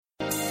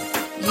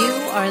You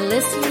are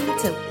listening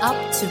to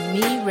Up to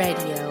Me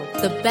Radio,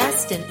 the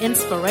best in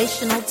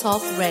inspirational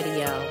talk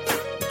radio.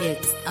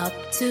 It's up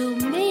to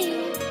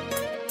me.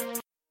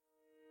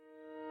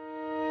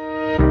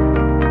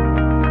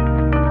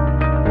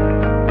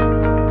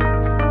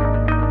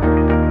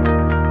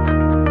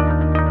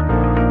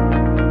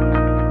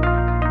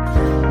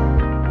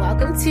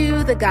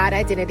 To the God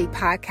Identity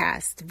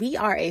Podcast. We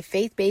are a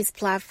faith-based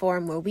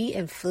platform where we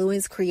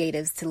influence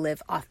creatives to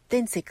live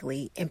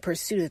authentically in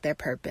pursuit of their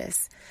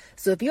purpose.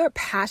 So if you're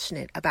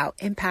passionate about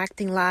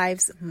impacting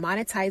lives,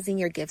 monetizing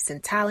your gifts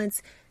and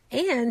talents,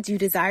 and you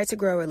desire to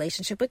grow a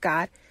relationship with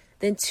God,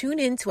 then tune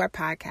in to our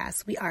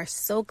podcast. We are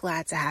so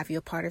glad to have you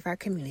a part of our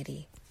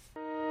community.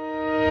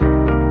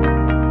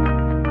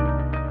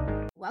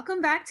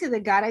 Welcome back to the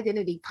God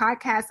Identity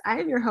Podcast. I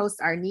am your host,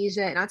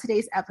 Arnesjah, and on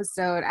today's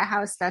episode, I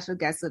have a special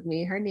guest with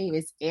me. Her name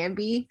is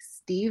Ambee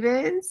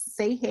Stevens.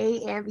 Say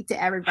hey, Ambee,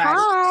 to everybody.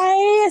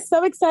 Hi,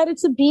 so excited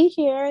to be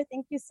here.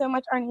 Thank you so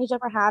much, Arnesjah,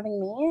 for having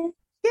me.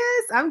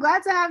 Yes, I'm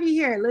glad to have you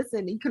here.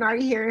 Listen, you can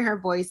already hear in her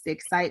voice the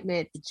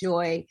excitement, the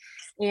joy,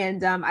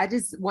 and I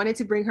just wanted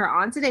to bring her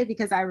on today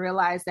because I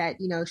realized that,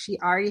 she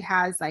already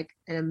has like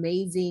an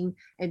amazing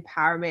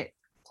empowerment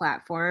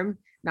platform,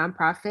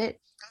 nonprofit.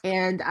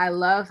 And I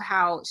love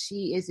how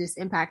she is just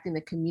impacting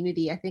the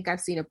community. I think I've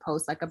seen a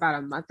post like about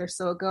a month or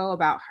so ago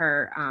about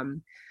her.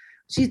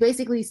 She's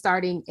basically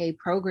starting a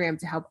program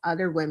to help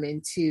other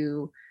women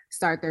to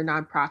start their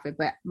nonprofit.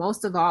 But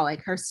most of all,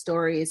 like her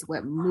story is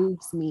what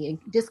moves me and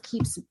just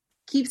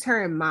keeps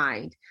her in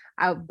mind.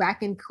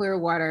 Back in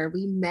Clearwater,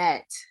 we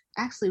met.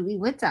 Actually, we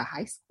went to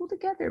high school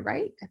together,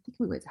 right? I think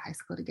we went to high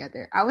school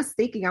together. I was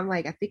thinking,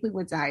 I think we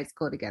went to high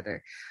school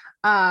together.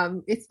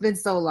 It's been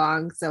so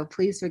long, so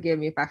please forgive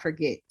me if I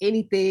forget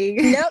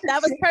anything. Nope,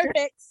 that was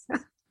perfect.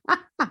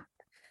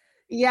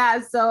 Yeah,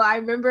 so I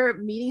remember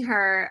meeting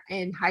her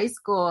in high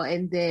school,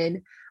 and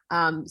then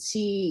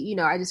she,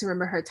 I just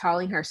remember her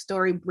telling her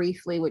story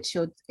briefly, which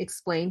she'll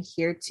explain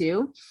here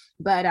too.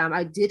 But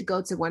I did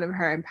go to one of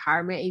her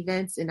empowerment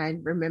events, and I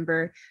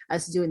remember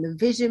us doing the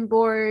vision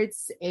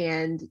boards,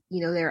 and,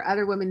 there are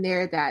other women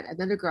there. That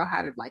another girl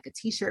had like a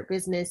t-shirt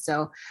business.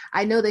 So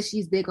I know that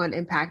she's big on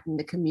impacting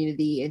the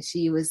community, and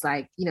she was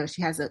like,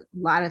 she has a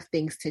lot of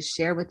things to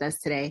share with us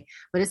today.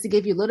 But just to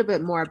give you a little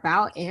bit more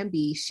about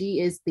Ambee,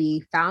 she is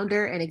the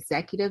founder and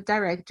executive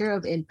director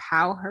of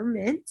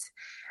Empowerment,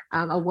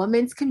 a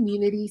women's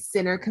community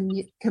center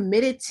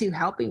committed to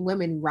helping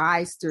women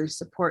rise through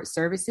support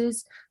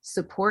services,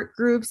 support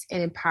groups,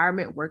 and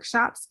empowerment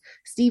workshops.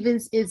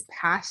 Stevens is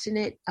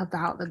passionate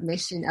about the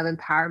mission of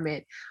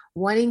empowerment.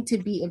 Wanting to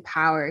be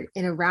empowered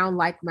and around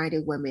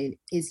like-minded women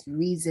is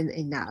reason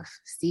enough.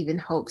 Stephen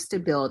hopes to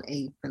build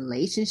a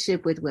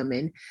relationship with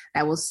women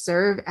that will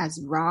serve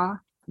as raw,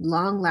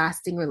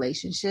 long-lasting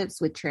relationships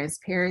with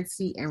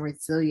transparency and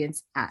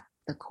resilience at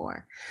the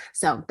core.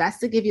 So that's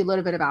to give you a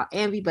little bit about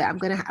Ambee, but I'm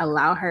going to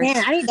allow her.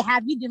 Man, I need to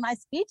have you do my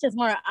speeches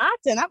more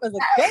often. That was a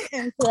good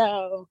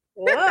intro.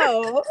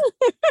 Whoa.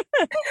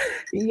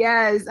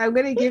 Yes,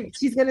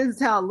 she's going to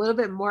tell a little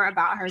bit more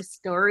about her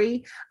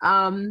story.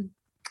 I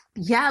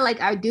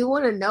do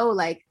want to know,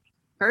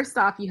 first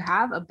off, you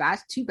have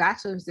two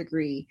bachelor's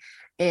degree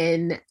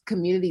in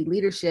community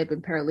leadership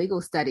and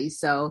paralegal studies.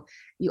 So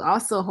you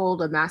also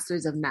hold a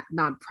master's of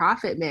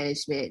nonprofit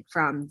management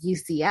from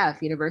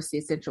UCF, University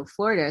of Central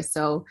Florida.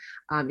 So,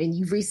 and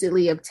you've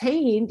recently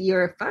obtained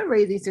your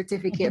fundraising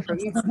certificate from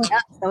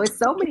UCF. So it's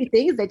so many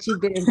things that you've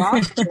been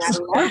involved in. I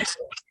love it.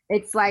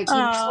 It's like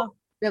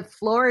the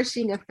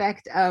flourishing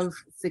effect of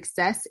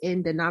success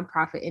in the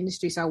nonprofit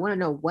industry. So I want to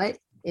know what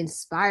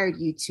inspired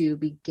you to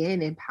begin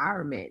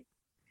empowerment.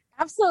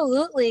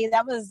 Absolutely.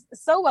 That was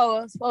so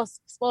well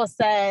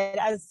said.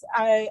 As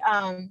I,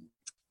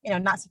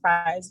 not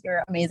surprised.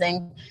 You're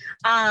amazing.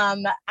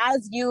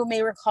 As you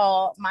may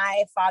recall,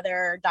 my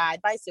father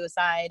died by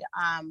suicide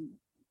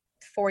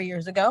 4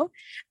 years ago.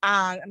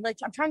 I'm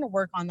trying to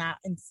work on that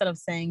instead of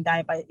saying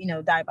died by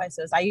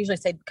suicide. I usually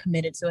say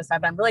committed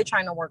suicide, but I'm really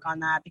trying to work on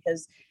that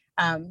because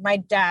my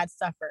dad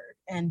suffered.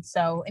 And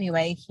so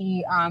anyway,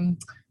 he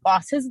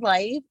lost his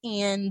life.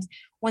 And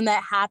when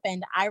that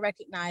happened, I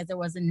recognized there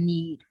was a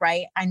need,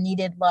 right? I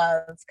needed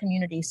love,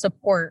 community,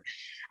 support.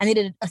 I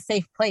needed a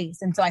safe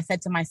place. And so I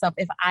said to myself,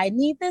 if I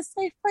need this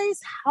safe place,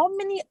 how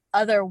many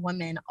other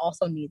women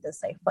also need this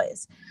safe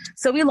place?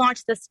 So we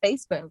launched this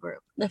Facebook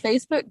group. The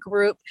Facebook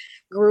group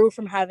grew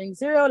from having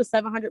 0 to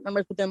 700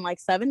 members within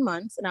 7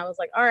 months. And I was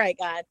like, all right,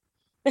 God,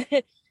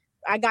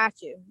 I got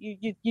you.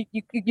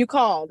 You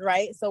called,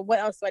 right? So what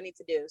else do I need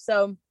to do?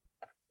 So,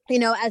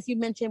 as you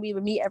mentioned, we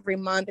would meet every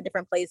month in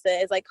different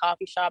places, like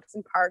coffee shops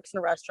and parks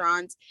and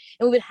restaurants.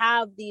 And we would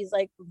have these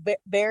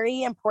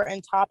very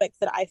important topics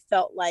that I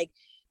felt like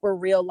were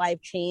real life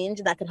change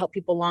and that could help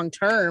people long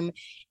term.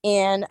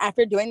 And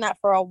after doing that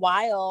for a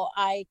while,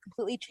 I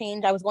completely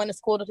changed. I was going to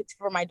school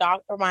for my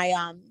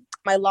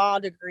my law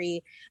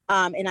degree.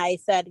 And I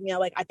said,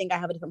 I think I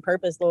have a different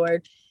purpose,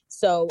 Lord.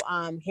 So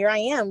here I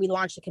am. We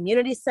launched a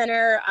community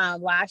center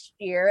last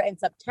year in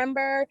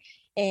September.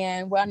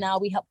 And well, now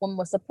we help women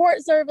with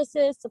support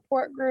services,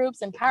 support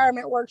groups,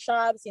 empowerment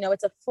workshops.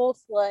 It's a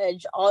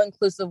full-fledged,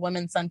 all-inclusive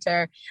women's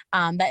center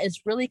that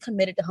is really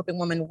committed to helping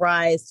women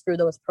rise through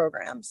those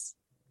programs.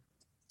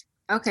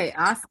 Okay,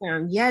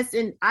 awesome. Yes,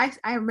 and I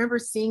remember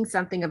seeing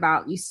something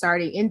about you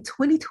starting in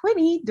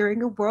 2020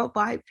 during a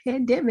worldwide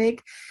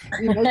pandemic.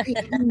 You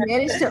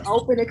managed to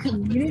open a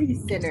community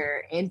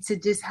center and to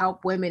just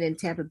help women in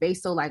Tampa Bay.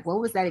 So, like, what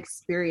was that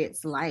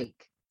experience like?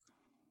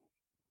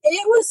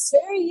 It was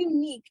very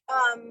unique.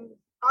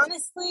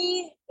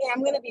 Honestly, and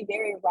I'm going to be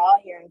very raw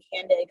here and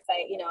candid because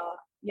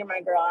you're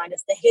my girl. And I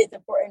just think it's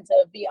important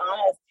to be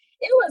honest.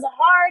 It was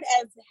hard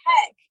as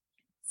heck.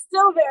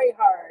 Still very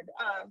hard.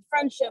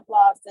 Friendship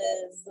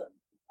losses,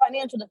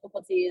 financial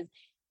difficulties,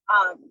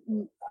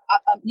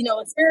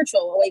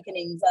 spiritual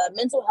awakenings,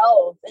 mental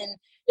health, and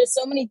there's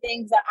so many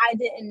things that I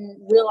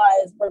didn't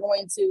realize were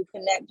going to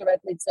connect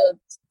directly to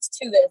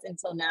this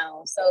until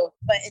now. So,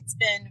 but it's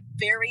been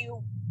very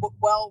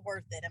well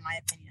worth it, in my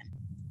opinion.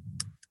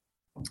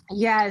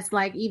 Yeah, it's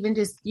like even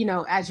just,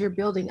 as you're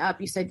building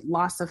up, you said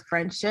loss of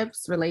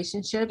friendships,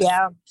 relationships.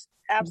 Yeah,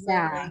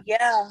 absolutely.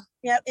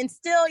 Yeah. And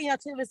still,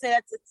 to say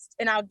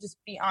and I'll just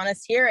be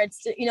honest here,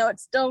 it's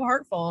still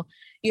hurtful.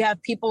 You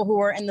have people who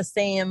are in the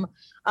same,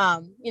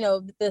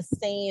 the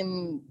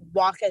same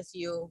walk as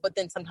you, but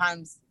then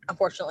sometimes,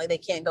 unfortunately, they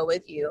can't go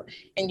with you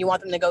and you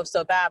want them to go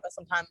so bad, but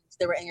sometimes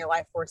they were in your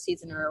life for a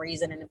season or a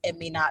reason and it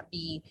may not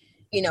be,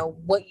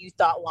 what you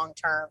thought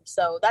long-term.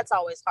 So that's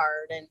always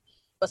hard and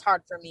was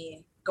hard for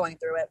me going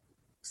through it.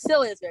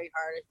 Still is very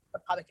hard. I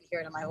probably can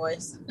hear it in my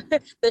voice.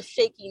 The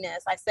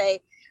shakiness.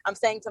 I'm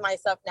saying to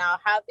myself now,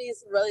 have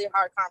these really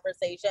hard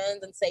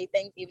conversations and say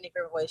things even if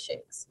your voice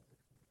shakes.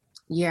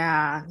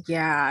 Yeah.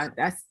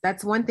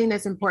 That's one thing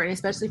that's important,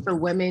 especially for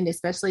women,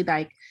 especially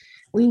like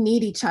we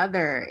need each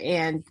other.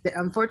 And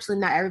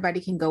unfortunately, not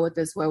everybody can go with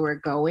us where we're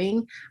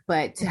going,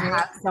 but to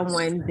have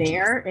someone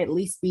there, at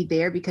least be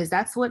there, because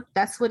that's what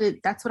I feel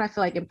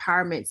like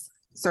empowerment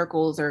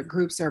circles or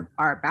groups are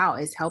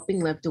about, is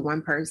helping lift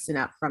one person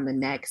up from the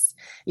next,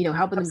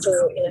 helping them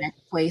to the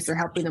next place or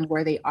helping them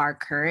where they are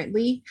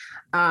currently.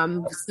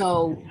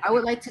 So I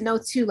would like to know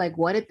too, like,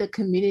 what did the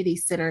community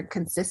center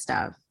consist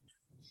of?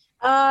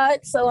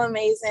 It's so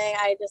amazing.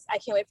 I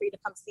can't wait for you to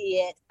come see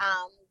it.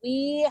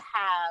 We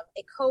have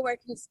a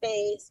co-working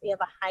space. We have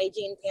a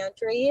hygiene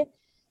pantry.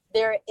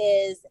 There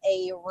is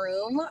a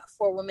room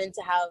for women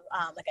to have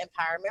like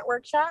empowerment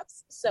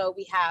workshops. So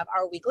we have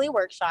our weekly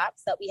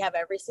workshops that we have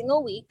every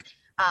single week.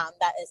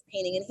 That is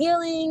painting and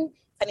healing,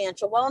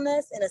 financial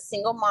wellness, and a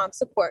single mom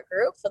support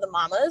group for the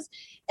mamas.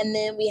 And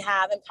then we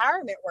have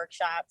empowerment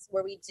workshops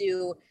where we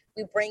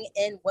bring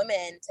in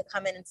women to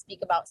come in and speak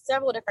about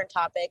several different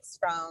topics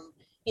from,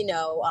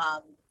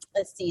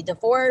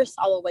 divorce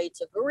all the way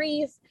to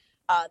grief.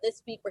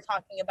 This week we're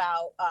talking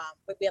about,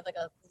 we have like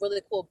a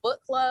really cool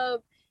book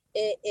club.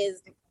 It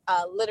is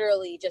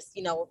literally just,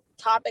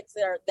 topics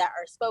that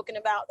are spoken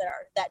about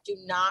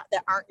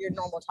that aren't your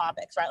normal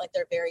topics, right? Like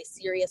they're very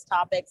serious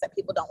topics that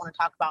people don't want to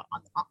talk about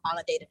on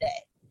a day to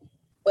day.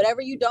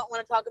 Whatever you don't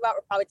want to talk about,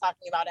 we're probably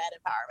talking about at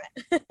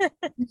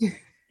empowerment.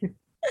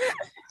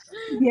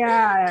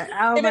 Yeah.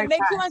 Oh, if it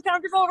makes you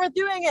uncomfortable, we're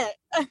doing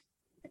it.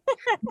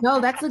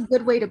 No, that's a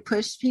good way to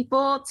push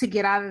people to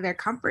get out of their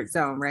comfort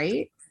zone,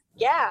 right?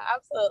 Yeah,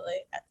 absolutely.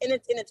 And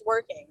it's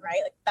working, right?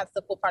 Like that's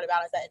the cool part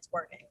about it, is that it's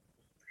working.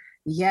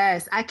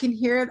 Yes, I can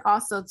hear it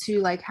also too,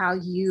 like how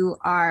you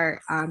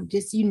are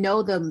just,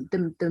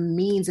 the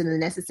means and the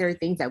necessary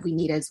things that we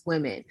need as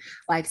women,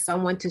 like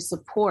someone to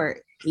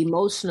support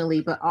emotionally,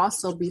 but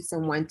also be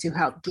someone to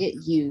help get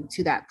you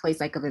to that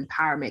place like of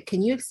empowerment.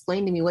 Can you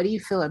explain to me, what do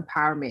you feel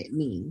empowerment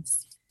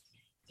means?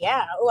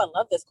 Yeah. Oh, I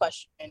love this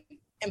question.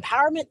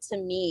 Empowerment to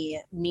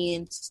me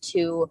means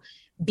to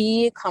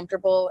be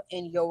comfortable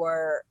in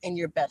your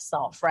best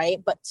self, right?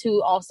 But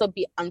to also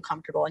be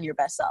uncomfortable in your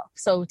best self.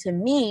 So to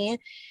me,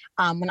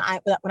 when I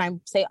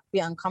say be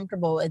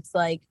uncomfortable, it's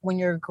like when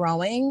you're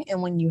growing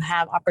and when you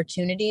have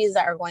opportunities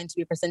that are going to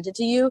be presented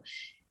to you,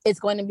 it's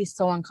going to be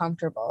so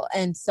uncomfortable.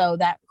 And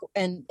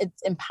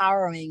it's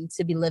empowering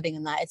to be living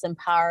in that. It's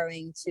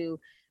empowering to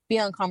be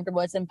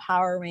uncomfortable. It's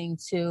empowering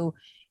to,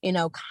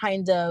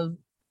 kind of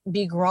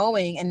be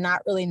growing and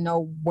not really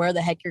know where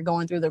the heck you're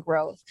going through the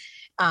growth.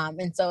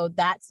 And so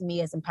that's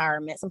me as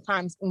empowerment.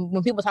 Sometimes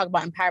when people talk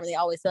about empowerment, they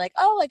always say like,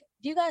 oh, like,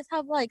 do you guys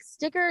have like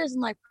stickers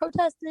and like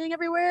protesting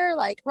everywhere?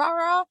 Like rah,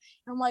 rah.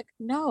 And I'm like,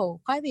 no,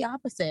 quite the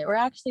opposite. We're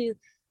actually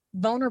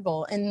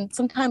vulnerable and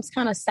sometimes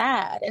kind of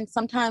sad and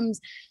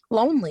sometimes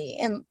lonely.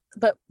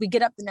 But we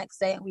get up the next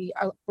day and we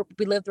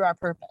live through our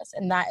purpose.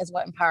 And that is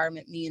what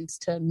empowerment means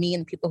to me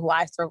and people who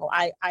I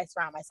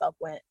surround myself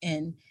with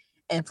and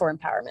for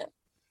empowerment.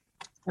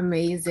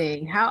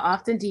 Amazing. How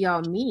often do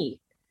y'all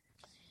meet?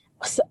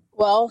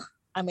 Well,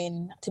 I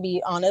mean, to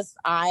be honest,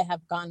 I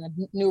have gotten a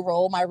new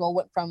role. My role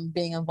went from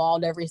being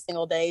involved every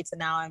single day to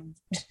now I'm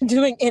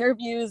doing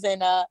interviews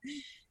and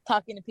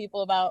talking to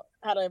people about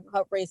how to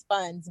help raise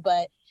funds.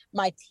 But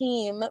my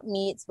team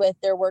meets with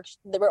their work.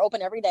 We're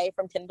open every day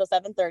from 10 to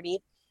 7:30.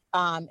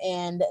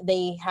 And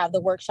they have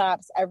the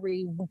workshops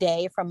every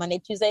day from Monday,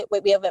 Tuesday.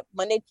 Wait, we have it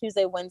Monday,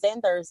 Tuesday, Wednesday,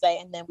 and Thursday.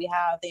 And then we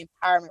have the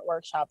empowerment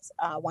workshops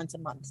once a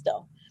month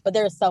still. But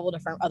there's several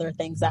different other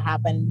things that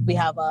happen. We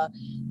have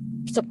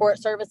support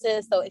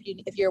services. So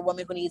if you're a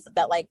woman who needs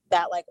that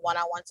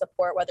one-on-one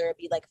support, whether it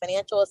be like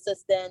financial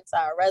assistance,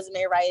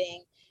 resume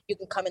writing, you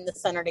can come in the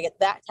center to get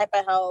that type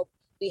of help.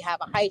 We have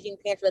a hygiene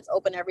pantry that's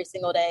open every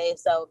single day.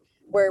 So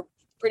we're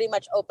pretty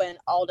much open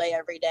all day,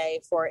 every day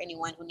for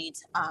anyone who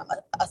needs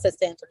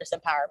assistance or just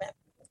empowerment.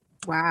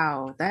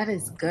 Wow, that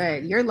is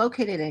good. You're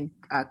located in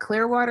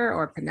Clearwater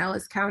or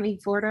Pinellas County,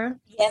 Florida?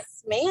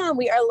 Yes, ma'am.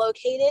 We are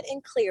located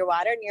in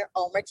Clearwater near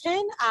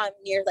Ulmerton,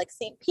 near like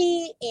St.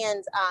 Pete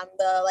and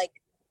the like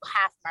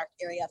half mark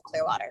area of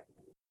Clearwater.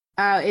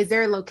 Is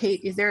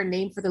there a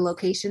name for the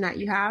location that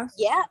you have?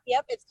 Yeah,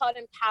 yep. It's called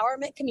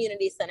Empowerment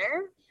Community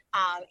Center.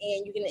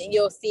 And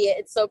you'll see it.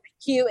 It's so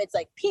cute. It's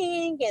like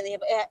pink, and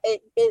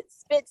it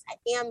spits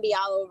Ambee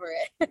all over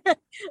it.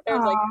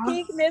 There's like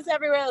pinkness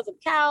everywhere. There's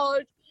a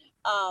couch,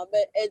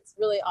 but it's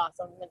really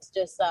awesome. It's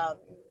just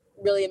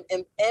really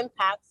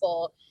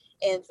impactful,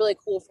 and it's really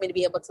cool for me to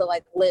be able to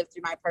like live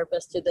through my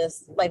purpose to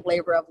this like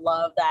labor of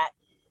love that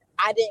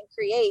I didn't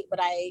create, but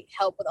I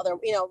help with other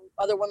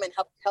women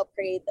help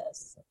create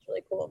this. It's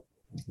really cool.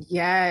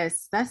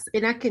 Yes,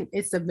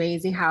 it's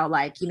amazing how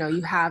like,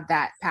 you have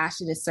that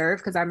passion to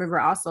serve. Cause I remember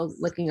also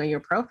looking on your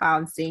profile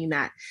and seeing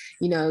that,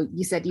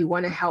 you said you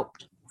want to help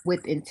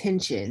with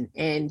intention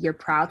and you're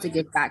proud to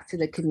give back to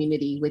the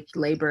community with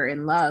labor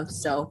and love.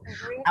 So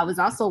I was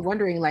also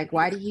wondering, like,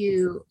 why do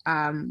you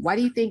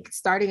think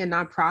starting a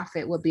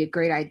nonprofit would be a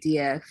great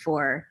idea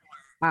for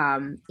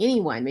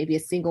anyone, maybe a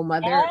single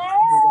mother?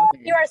 Yes,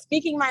 you are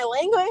speaking my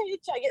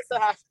language. I get so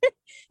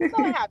happy.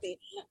 So happy.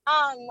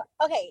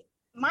 Okay.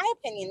 My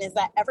opinion is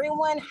that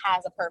everyone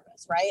has a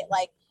purpose, right?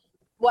 Like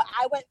what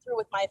I went through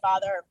with my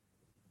father,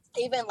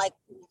 even like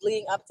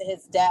leading up to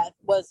his death,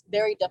 was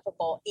very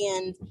difficult.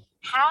 And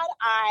had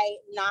I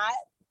not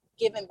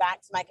given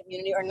back to my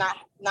community or not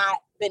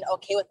been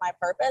okay with my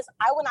purpose,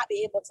 I would not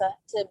be able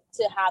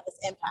to have this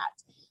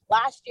impact.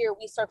 Last year,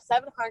 we served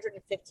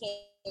 715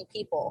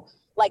 people.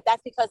 Like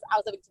that's because I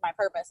was living to my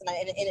purpose, and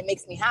it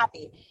makes me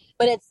happy.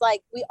 But it's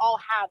like we all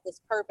have this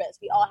purpose.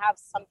 We all have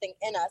something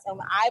in us, and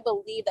I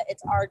believe that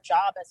it's our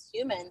job as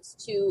humans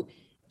to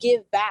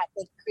give back,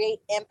 like create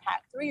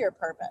impact through your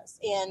purpose.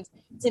 And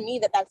to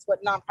me, that's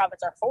what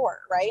nonprofits are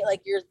for, right?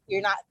 Like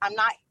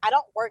I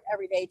don't work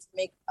every day to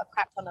make a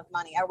crap ton of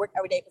money. I work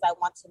every day because I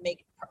want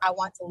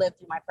to live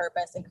through my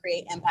purpose and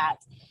create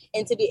impact,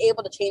 and to be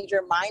able to change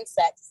your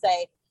mindset to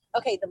say,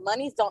 okay, the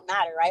monies don't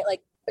matter, right?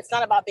 Like it's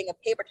not about being a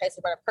paper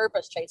chaser, but a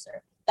purpose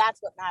chaser. That's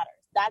what matters.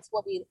 That's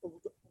what we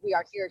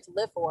are here to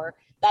live for.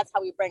 That's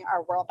how we bring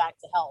our world back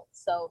to health.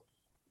 So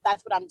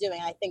that's what I'm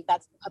doing. I think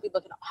that's how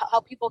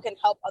people can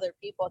help other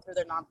people through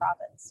their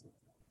nonprofits.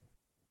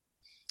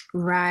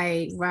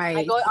 Right.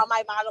 I go on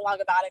my monologue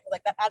about it because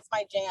like that's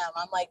my jam.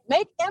 I'm like,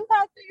 make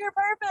impact through your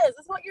purpose.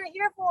 That's what you're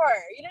here for.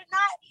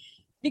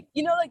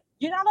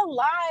 You're not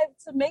alive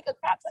to make a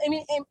crap. I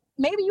mean, and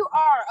maybe you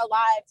are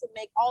alive to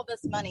make all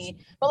this money,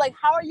 but like,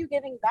 how are you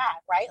giving back,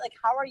 right? Like,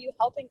 how are you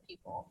helping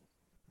people?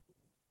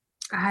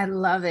 I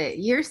love it.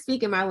 You're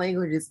speaking my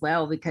language as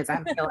well, because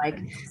I feel like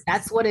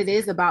that's what it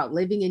is about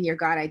living in your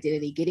God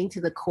identity, getting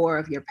to the core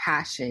of your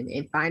passion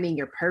and finding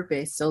your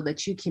purpose so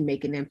that you can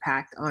make an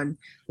impact on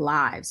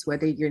lives,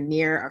 whether you're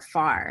near or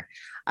far.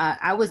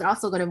 I was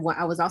also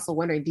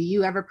wondering, do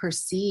you ever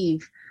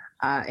perceive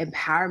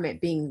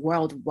empowerment being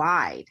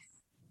worldwide?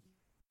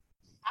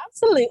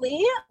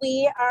 Absolutely.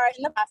 We are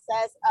in the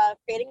process of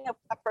creating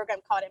a program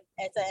called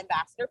it's an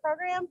ambassador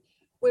program,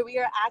 where we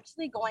are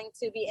actually going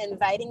to be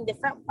inviting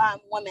different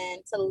women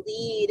to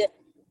lead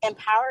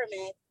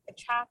empowerment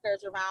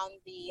chapters around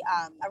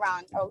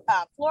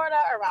Florida,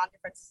 around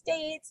different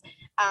states.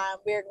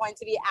 We're going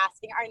to be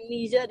asking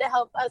Arnesjah to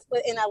help us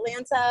in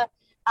Atlanta,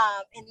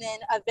 and then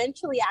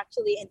eventually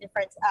actually in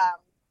different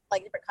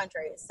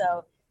countries.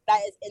 So that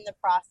is in the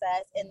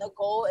process. And the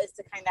goal is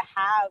to kind of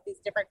have these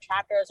different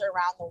chapters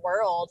around the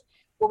world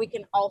where we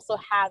can also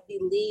have the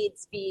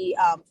leads be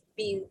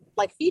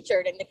like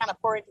featured and to kind of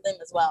pour into them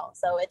as well.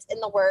 So it's in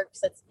the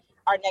works. It's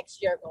our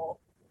next year goal.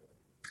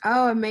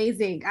 Oh,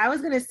 amazing. I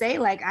was going to say,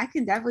 like, I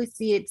can definitely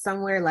see it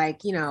somewhere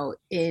like,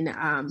 in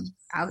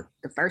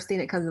the first thing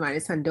that comes to mind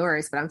is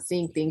Honduras, but I'm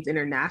seeing things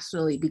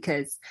internationally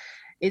because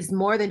it's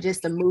more than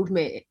just a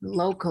movement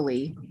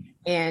locally.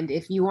 And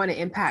if you want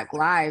to impact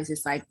lives,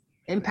 it's like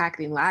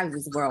impacting lives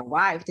is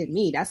worldwide to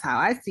me. That's how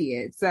I see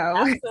it. So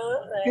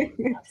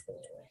absolutely.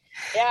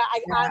 Yeah,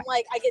 I'm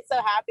like, I get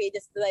so happy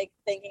just like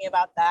thinking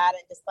about that,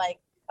 and just like,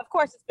 of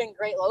course it's been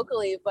great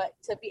locally, but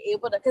to be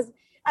able to, because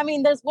I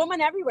mean, there's women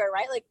everywhere,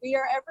 right? Like we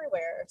are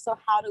everywhere. So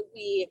how do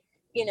we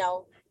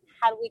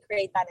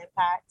create that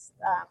impact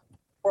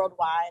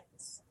worldwide?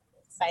 It's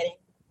exciting.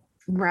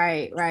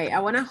 Right. I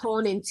want to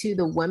hone into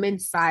the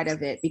women's side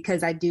of it,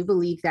 because I do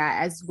believe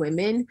that as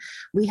women,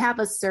 we have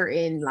a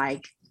certain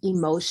like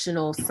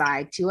emotional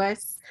side to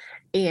us.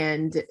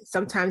 And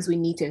sometimes we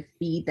need to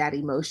feed that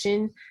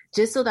emotion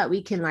just so that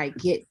we can like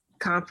get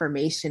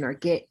confirmation or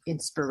get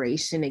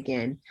inspiration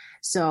again.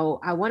 So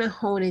I want to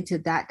hone into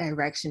that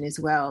direction as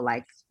well.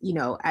 Like, you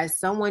know, as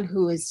someone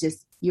who is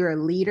just, you're a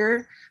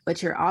leader,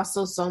 but you're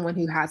also someone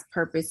who has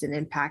purpose and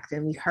impact.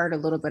 And we heard a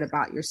little bit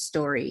about your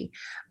story.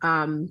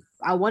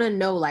 I want to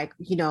know, like,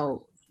 you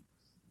know,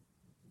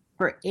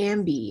 for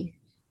Ambee,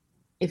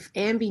 if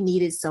Ambee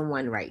needed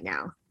someone right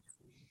now,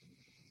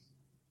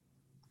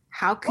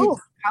 how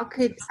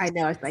could I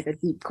know it's like a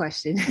deep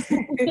question.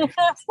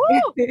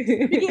 Woo!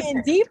 You're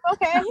getting deep,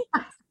 okay.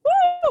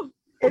 Woo!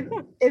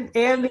 If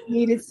Ambee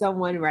needed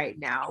someone right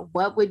now,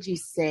 what would you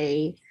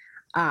say?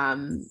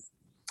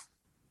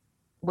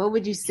 What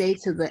would you say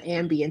to the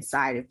Ambee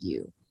inside of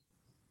you?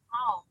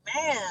 Oh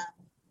man.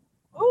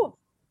 Ooh.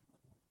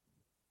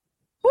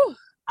 Whew.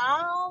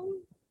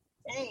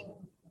 Dang.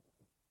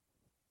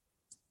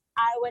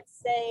 I would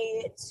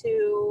say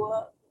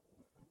to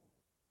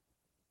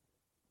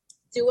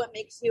do what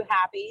makes you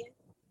happy.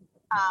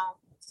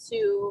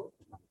 To,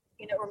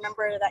 you know,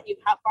 remember that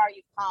how far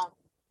you've come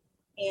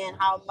and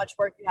how much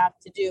work you have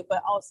to do,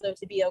 but also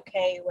to be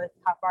okay with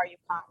how far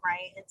you've come,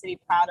 right? And to be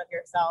proud of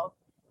yourself.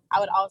 I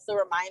would also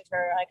remind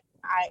her, like,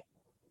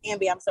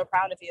 Ambee, I'm so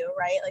proud of you,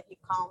 right? Like, you've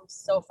come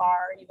so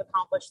far, you've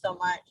accomplished so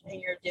much, and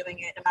you're doing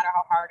it no matter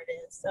how hard it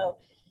is. So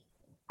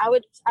I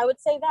would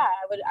say that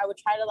I would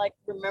try to, like,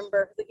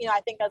 remember, you know,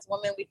 I think as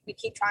women, we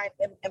keep trying,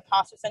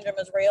 imposter syndrome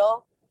is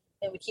real,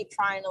 and we keep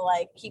trying to,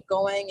 like, keep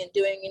going and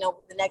doing, you know,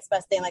 the next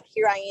best thing. Like,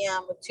 here I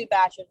am with 2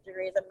 bachelor's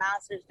degrees, a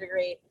master's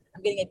degree,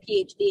 I'm getting a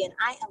PhD, and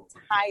I am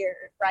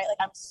tired, right? Like,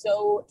 I'm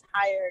so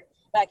tired,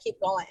 but I keep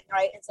going,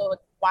 right? And so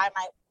why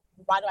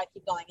do I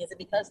keep going? Is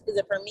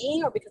it for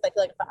me, or because I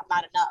feel like I'm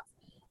not enough?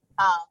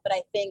 But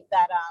I think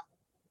that,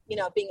 you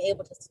know, being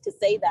able to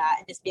say that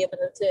and just be able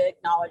to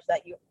acknowledge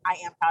that I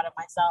am proud of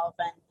myself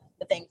and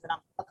the things that I'm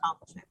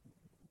accomplishing.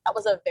 That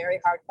was a very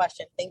hard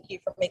question. Thank you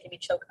for making me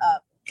choke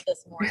up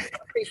this morning. I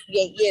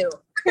appreciate you.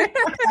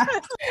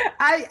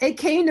 It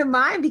came to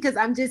mind because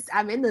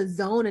I'm in the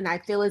zone, and I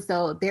feel as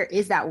though there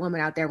is that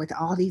woman out there with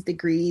all these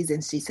degrees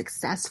and she's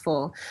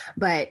successful,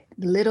 but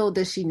little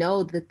does she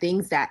know the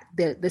things that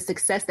the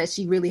success that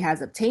she really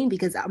has obtained,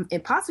 because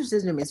imposter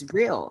syndrome is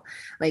real.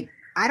 Like,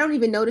 I don't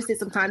even notice it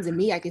sometimes in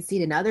me. I can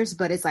see it in others,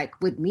 but it's like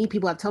with me,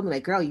 people have told me,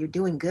 like, girl, you're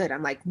doing good.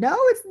 I'm like, no,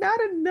 it's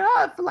not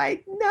enough.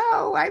 Like,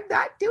 no, I'm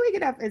not doing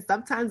enough. And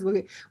sometimes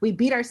we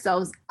beat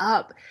ourselves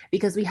up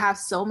because we have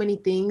so many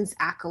things,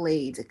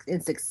 accolades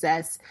and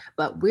success,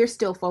 but we're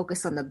still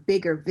focused on the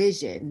bigger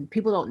vision.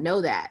 People don't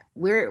know that.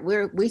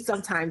 We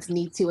sometimes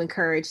need to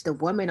encourage the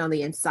woman on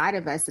the inside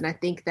of us. And I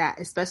think that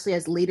especially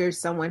as leaders,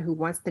 someone who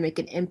wants to make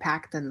an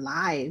impact on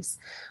lives,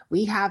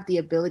 we have the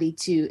ability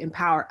to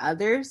empower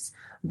others,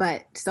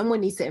 but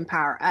someone needs to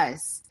empower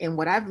us. And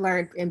what I've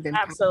learned and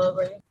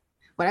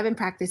what I've been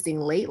practicing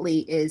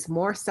lately is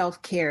more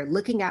self-care,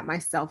 looking at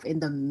myself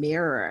in the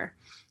mirror.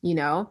 You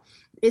know,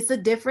 it's a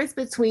difference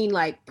between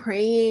like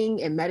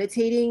praying and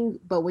meditating,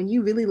 but when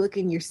you really look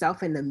in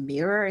yourself in the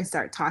mirror and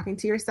start talking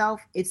to yourself,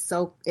 it's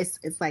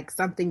like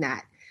something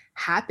that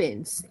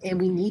happens,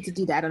 and we need to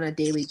do that on a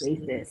daily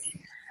basis.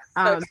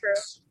 So true.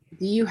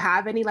 Do you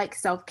have any like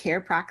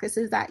self-care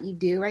practices that you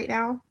do right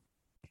now?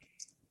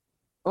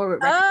 Or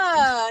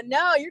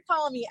no, you're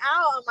calling me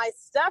out on my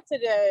stuff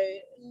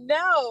today. No,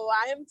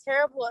 I am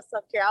terrible at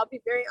self-care. I'll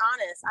be very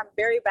honest. I'm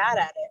very bad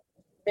at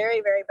it.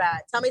 Very, very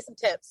bad. Tell me some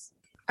tips.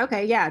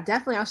 Okay, yeah,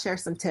 definitely. I'll share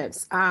some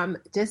tips.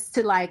 Just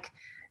to like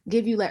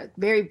give you like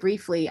very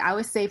briefly, I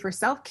would say for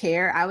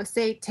self-care, I would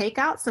say take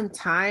out some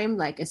time,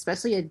 like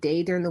especially a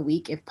day during the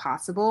week, if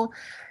possible.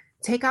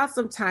 Take out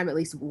some time, at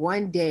least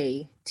one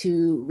day,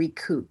 to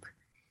recoup.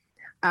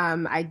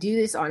 I do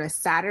this on a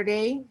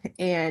Saturday,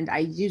 and I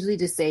usually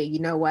just say, you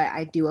know what,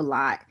 I do a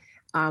lot.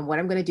 What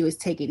I'm going to do is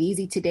take it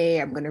easy today.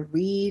 I'm going to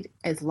read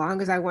as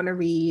long as I want to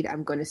read.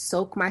 I'm going to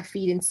soak my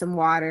feet in some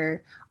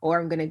water,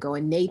 or I'm going to go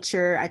in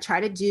nature. I try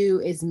to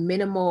do as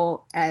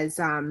minimal as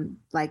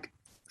like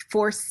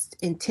forced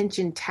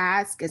intention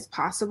task as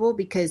possible,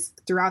 because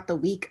throughout the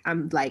week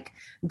I'm like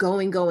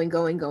going. I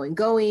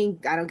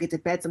don't get to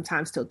bed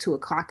sometimes till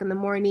 2:00 in the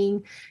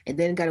morning, and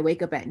then got to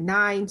wake up at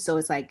 9. So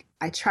it's like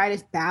I try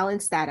to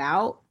balance that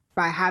out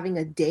by having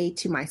a day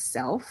to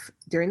myself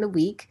during the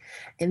week.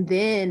 And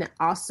then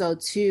also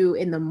too,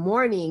 in the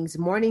mornings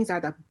are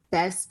the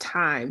best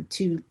time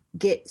to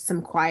get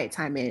some quiet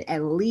time in,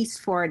 at least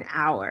for an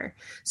hour.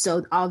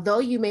 So although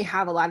you may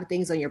have a lot of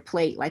things on your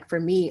plate, like for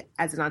me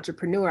as an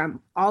entrepreneur, I'm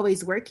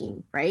always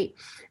working, right?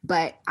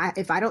 But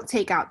if I don't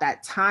take out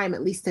that time,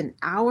 at least an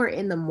hour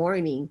in the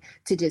morning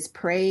to just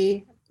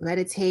pray,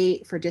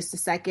 meditate for just a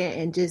second,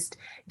 and just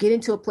get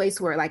into a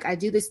place where, like, I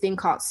do this thing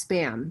called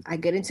spam. I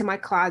get into my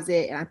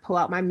closet and I pull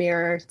out my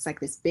mirror. It's like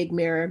this big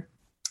mirror.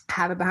 I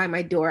have it behind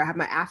my door. I have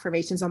my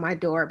affirmations on my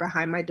door,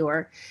 behind my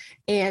door.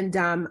 And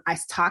I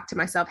talk to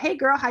myself, hey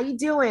girl, how you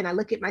doing? I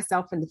look at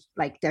myself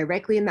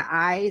directly in the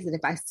eyes. And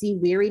if I see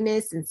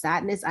weariness and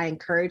sadness, I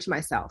encourage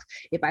myself.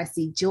 If I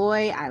see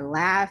joy, I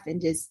laugh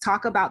and just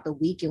talk about the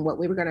week and what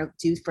we were going to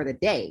do for the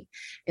day.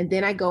 And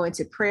then I go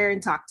into prayer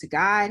and talk to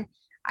God.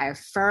 I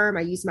affirm,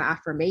 I use my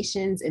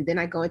affirmations, and then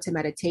I go into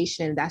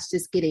meditation. That's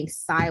just getting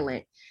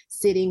silent,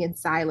 sitting in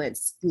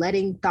silence,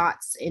 letting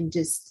thoughts and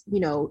just,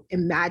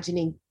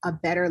 imagining a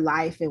better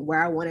life and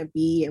where I want to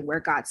be and where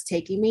God's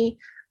taking me.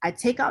 I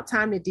take out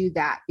time to do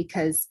that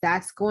because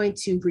that's going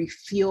to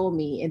refuel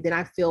me. And then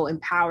I feel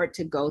empowered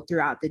to go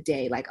throughout the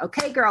day. Like,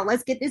 okay, girl,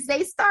 let's get this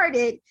day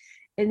started.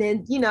 And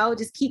then,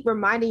 just keep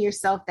reminding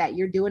yourself that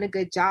you're doing a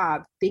good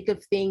job. Think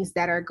of things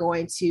that are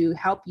going to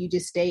help you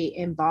just stay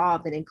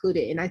involved and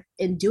included.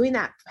 And doing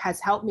that has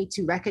helped me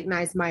to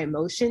recognize my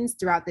emotions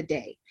throughout the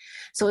day.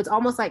 So it's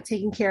almost like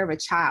taking care of a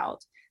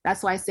child.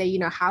 That's why I say,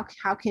 how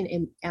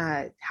can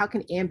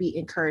Ambee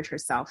encourage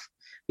herself?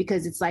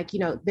 Because it's like,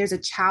 there's a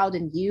child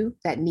in you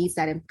that needs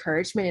that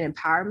encouragement and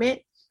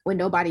empowerment when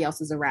nobody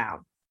else is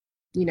around,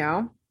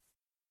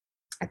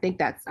 I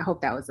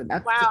hope that was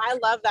enough. Wow. I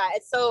love that.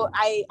 It's so,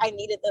 I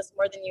needed this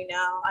more than you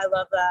know. I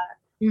love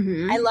that.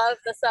 Mm-hmm. I love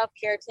the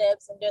self-care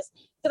tips and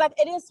just, because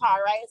it is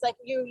hard, right? It's like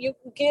you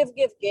give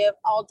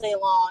all day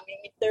long.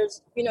 And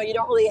there's, you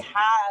don't really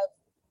have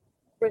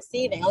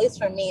receiving, at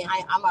least for me.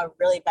 I'm a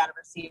really bad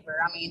receiver.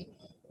 I mean,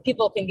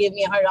 people can give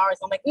me $100.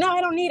 I'm like, no,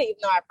 I don't need it, even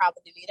though I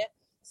probably do need it.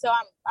 So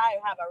I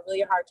have a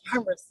really hard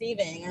time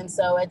receiving. And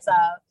so it's,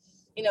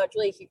 it's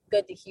really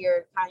good to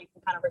hear how you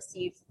can kind of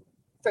receive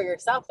for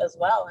yourself as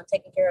well and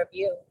taking care of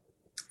you.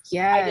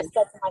 Yeah. I just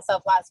said to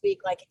myself last week,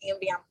 like,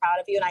 Ambee, I'm proud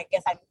of you. And I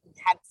guess I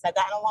hadn't said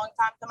that in a long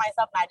time to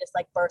myself. And I just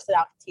like bursted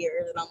out in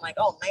tears. And I'm like,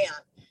 oh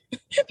man,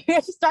 I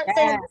should start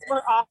saying this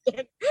more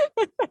often.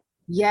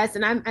 Yes.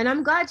 And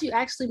I'm glad you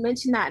actually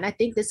mentioned that. And I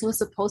think this was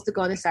supposed to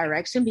go in this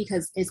direction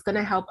because it's going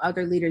to help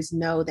other leaders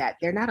know that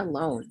they're not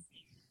alone.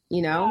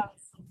 Yeah.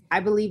 I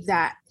believe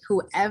that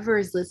whoever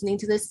is listening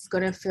to this is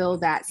going to feel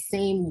that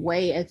same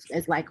way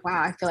as like,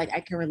 wow, I feel like I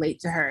can relate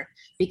to her,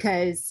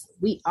 because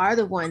we are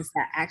the ones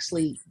that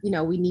actually,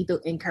 we need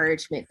the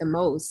encouragement the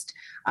most.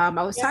 I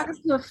was talking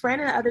to a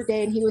friend the other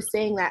day, and he was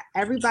saying that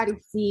everybody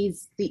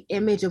sees the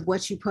image of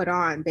what you put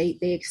on. They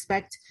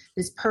expect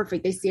this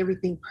perfect. They see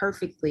everything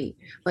perfectly.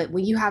 But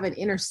when you have an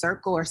inner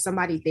circle or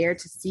somebody there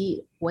to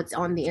see what's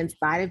on the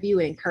inside of you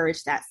and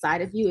encourage that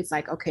side of you, it's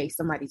like, okay,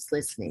 somebody's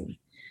listening.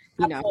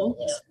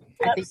 Absolutely.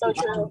 I think so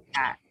true.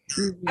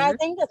 Mm-hmm. And I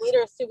think that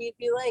leaders too, we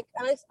feel like,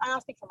 and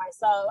I'll speak for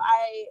myself,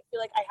 I feel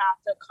like I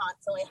have to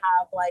constantly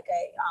have like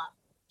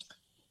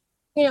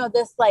a,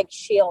 this like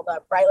shield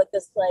up, right? Like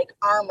this like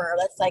armor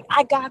that's like,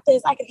 I got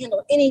this, I can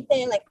handle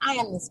anything. Like I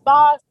am this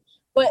boss.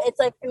 But it's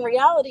like in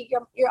reality,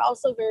 you're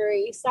also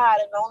very sad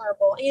and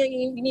vulnerable. And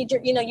you need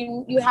your,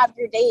 you have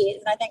your days.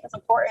 And I think it's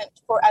important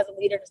for as a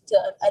leader to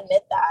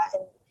admit that.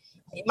 And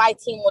my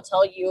team will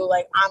tell you,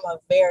 like, I'm a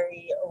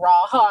very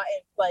raw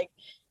and like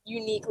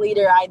unique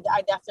leader. I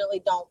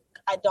definitely don't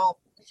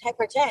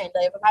pretend.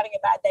 Like, if I'm having a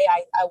bad day,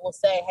 I will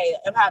say, hey,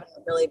 I'm having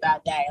a really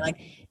bad day. Like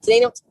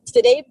today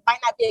might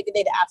not be a good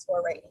day to ask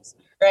for a raise,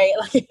 right?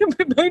 Like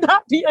it may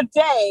not be a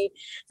day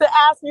to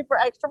ask me for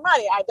extra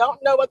money. I don't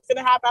know what's going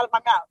to happen out of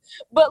my mouth,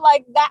 but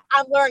like that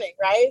I'm learning,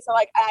 right? So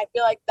like, I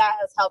feel like that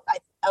has helped.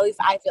 At least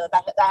I feel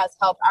that has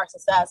helped our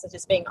success, is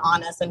just being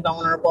honest and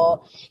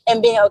vulnerable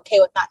and being okay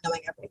with not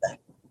knowing everything.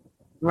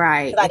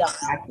 Right. I don't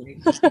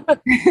know.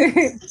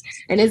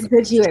 And it's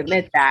good you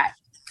admit that.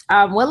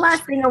 One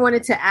last thing I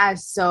wanted to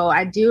ask. So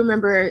I do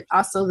remember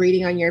also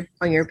reading on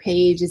your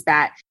page is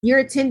that you're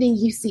attending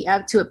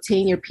UCF to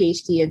obtain your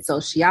PhD in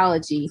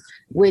sociology,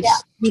 which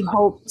you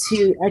hope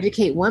to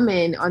educate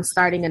women on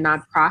starting a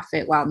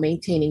nonprofit while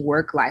maintaining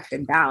work-life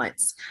and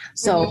balance.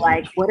 So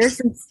like, what are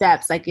some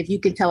steps, like if you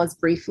could tell us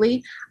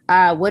briefly,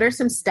 what are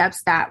some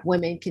steps that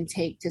women can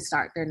take to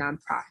start their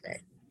nonprofit?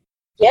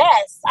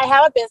 Yes, I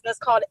have a business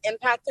called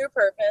Impact Through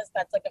Purpose.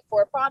 That's like a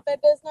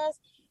for-profit business.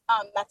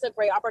 That's a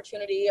great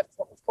opportunity, of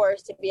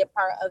course, to be a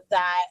part of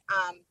that.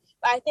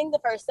 But I think the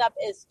first step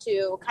is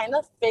to kind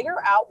of figure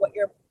out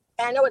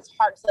and I know it's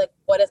hard to like,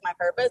 what is my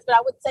purpose? But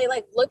I would say,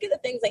 like, look at the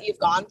things that you've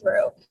gone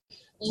through.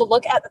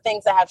 Look at the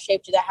things that have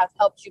shaped you, that have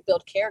helped you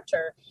build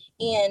character,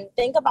 and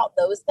think about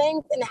those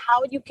things and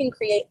how you can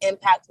create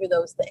impact through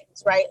those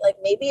things, right? Like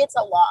maybe it's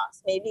a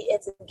loss, maybe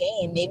it's a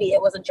gain, maybe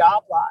it was a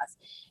job loss.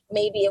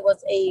 Maybe it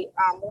was a,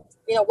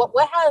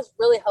 what has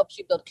really helped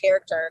you build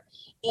character,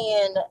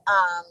 and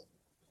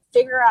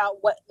figure out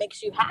what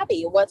makes you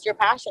happy. What's your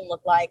passion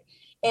look like?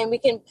 And we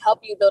can help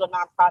you build a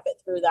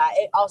nonprofit through that.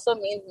 It also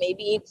means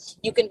maybe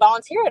you can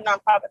volunteer at a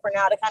nonprofit for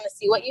now to kind of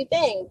see what you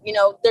think.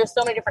 There's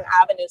so many different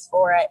avenues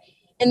for it.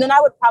 And then I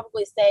would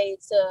probably say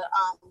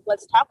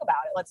let's talk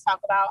about it. Let's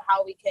talk about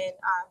how we can,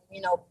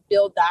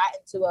 build that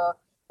into a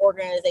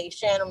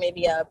organization or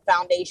maybe a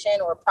foundation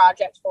or a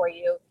project for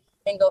you,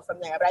 and go from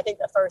there. But I think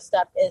the first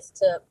step is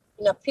to,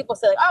 people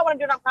say like, oh, I want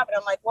to do a nonprofit.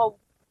 I'm like, well,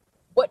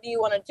 what do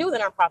you want to do with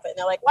a nonprofit? And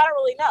they're like, well, I don't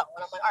really know.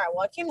 And I'm like, all right,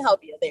 well, I can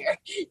help you there.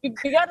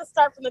 You got to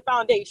start from the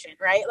foundation,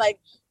 right? Like,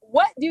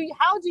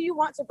 how do you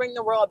want to bring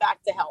the world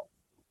back to health?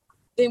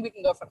 Then we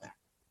can go from there.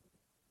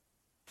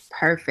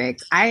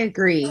 Perfect. I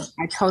agree.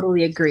 I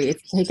totally agree.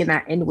 It's taking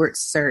that inward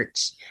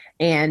search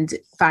and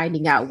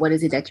finding out what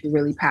is it that you're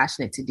really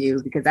passionate to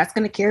do, because that's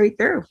going to carry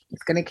through.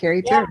 It's going to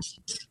carry through.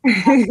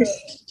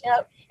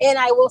 Yep. And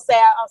I will say,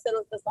 I'll say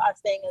this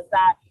last thing is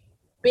that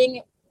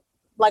being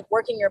like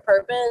working your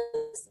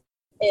purpose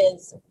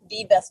is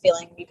the best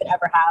feeling you could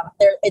ever have.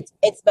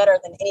 It's better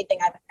than anything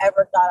I've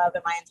ever thought of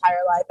in my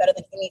entire life, better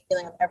than any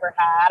feeling I've ever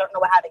had. I don't know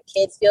what having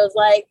kids feels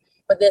like,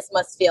 but this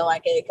must feel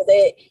like it, because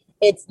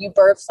it's you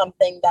birth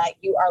something that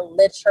you are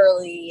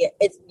literally,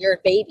 it's your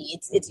baby.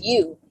 It's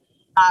you.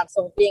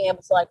 So being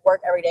able to like work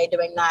every day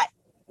doing that,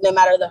 no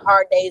matter the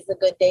hard days, the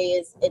good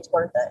days, it's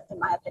worth it, in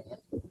my opinion.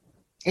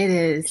 It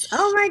is.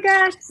 Oh my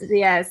gosh.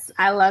 Yes.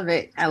 I love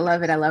it. I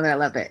love it. I love it. I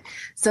love it.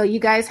 So you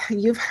guys,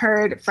 you've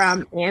heard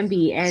from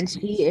Ambee, and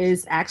she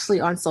is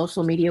actually on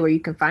social media where you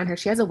can find her.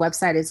 She has a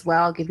website as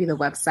well. I'll give you the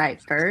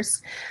website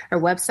first. Her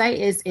website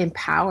is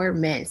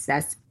Empowerment.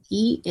 That's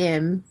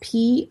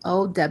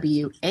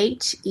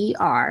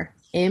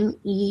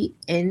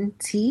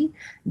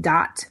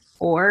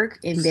EMPOWERMENT.org.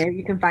 And there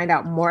you can find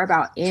out more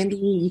about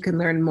Ambee. You can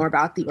learn more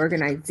about the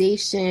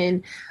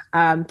organization,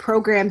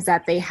 programs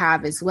that they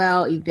have as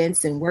well,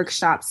 events and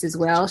workshops as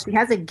well. She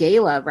has a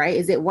gala, right?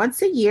 Is it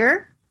once a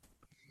year?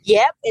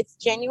 Yep, it's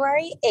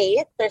January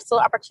 8th. There's still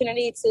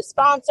opportunity to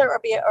sponsor or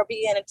be an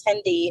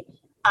attendee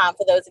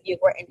for those of you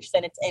who are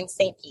interested. It's in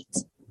St. Pete.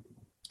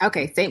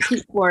 Okay, St.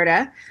 Pete,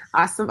 Florida.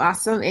 Awesome,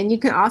 awesome. And you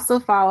can also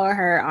follow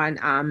her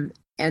on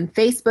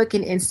Facebook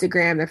and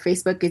Instagram. Their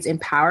Facebook is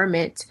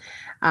Empowerment.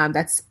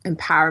 That's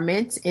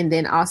Empowerment. And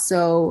then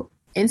also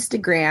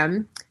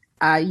Instagram,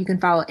 you can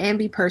follow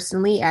Ambee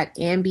personally at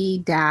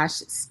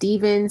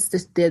Ambee-Stevens.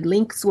 The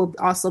links will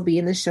also be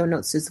in the show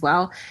notes as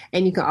well.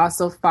 And you can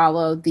also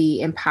follow the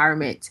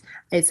Empowerment.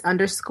 It's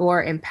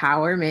 _empowerment,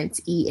 EMPOWERHERMENT.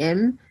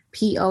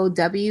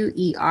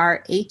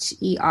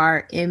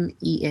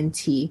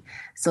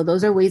 So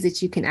those are ways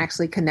that you can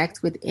actually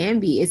connect with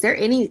Ambee. Is there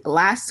any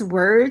last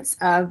words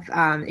of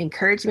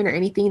encouragement or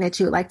anything that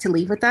you would like to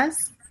leave with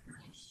us?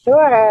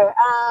 Sure.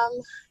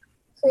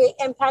 Create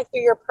impact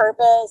through your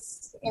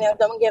purpose.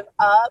 Don't give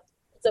up.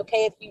 It's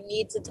okay if you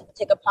need to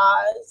take a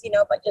pause,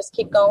 but just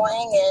keep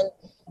going. And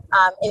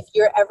if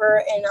you're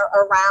ever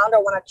around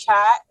or want to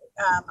chat,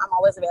 I'm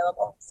always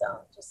available.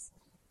 So just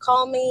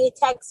call me,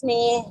 text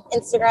me,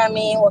 Instagram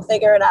me. We'll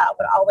figure it out.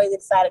 But always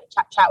excited to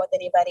chat with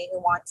anybody who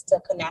wants to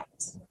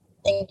connect.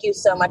 Thank you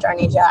so much,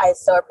 Arnesjah. I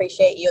so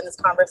appreciate you in this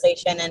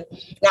conversation. And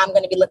now I'm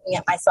going to be looking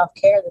at my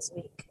self-care this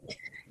week.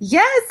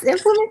 Yes,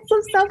 implement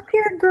some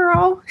self-care,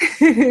 girl.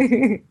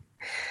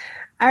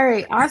 All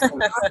right,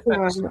 awesome.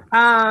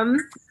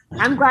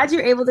 I'm glad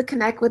you're able to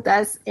connect with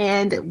us,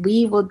 and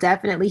we will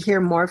definitely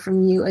hear more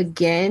from you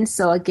again.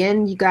 So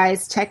again, you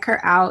guys check her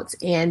out.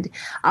 And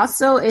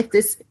also, if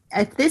this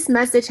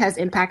message has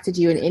impacted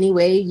you in any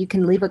way, you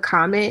can leave a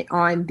comment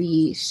on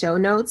the show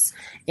notes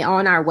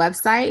on our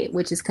website,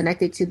 which is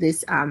connected to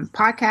this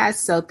podcast.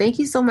 So thank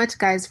you so much,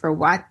 guys, for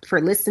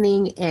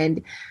listening.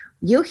 And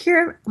you'll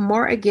hear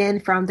more again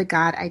from the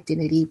God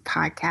Identity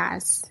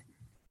Podcast.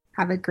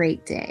 Have a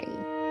great day.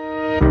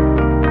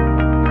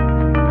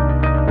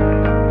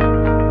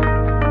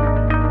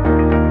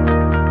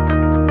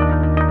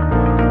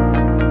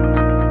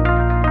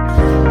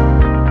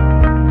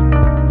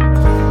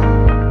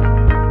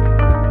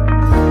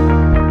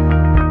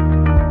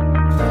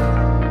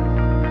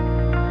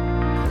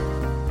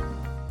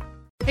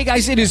 Hey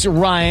guys, it is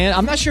Ryan.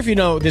 I'm not sure if you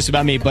know this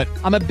about me, but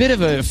I'm a bit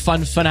of a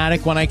fun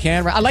fanatic when I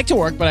can. I like to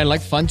work, but I like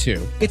fun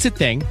too. It's a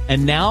thing.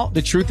 And now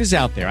the truth is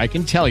out there. I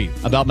can tell you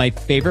about my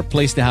favorite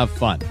place to have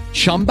fun.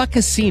 Chumba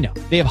Casino.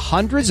 They have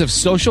hundreds of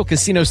social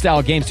casino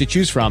style games to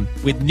choose from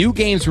with new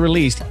games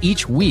released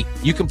each week.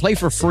 You can play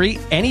for free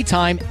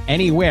anytime,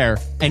 anywhere.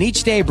 And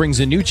each day brings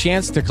a new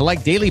chance to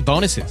collect daily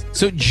bonuses.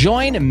 So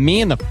join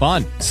me in the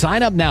fun.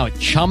 Sign up now at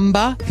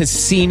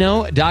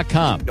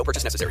ChumbaCasino.com. No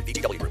purchase necessary.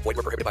 VGW Group. Void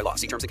where prohibited by law.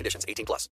 See terms and conditions. 18+.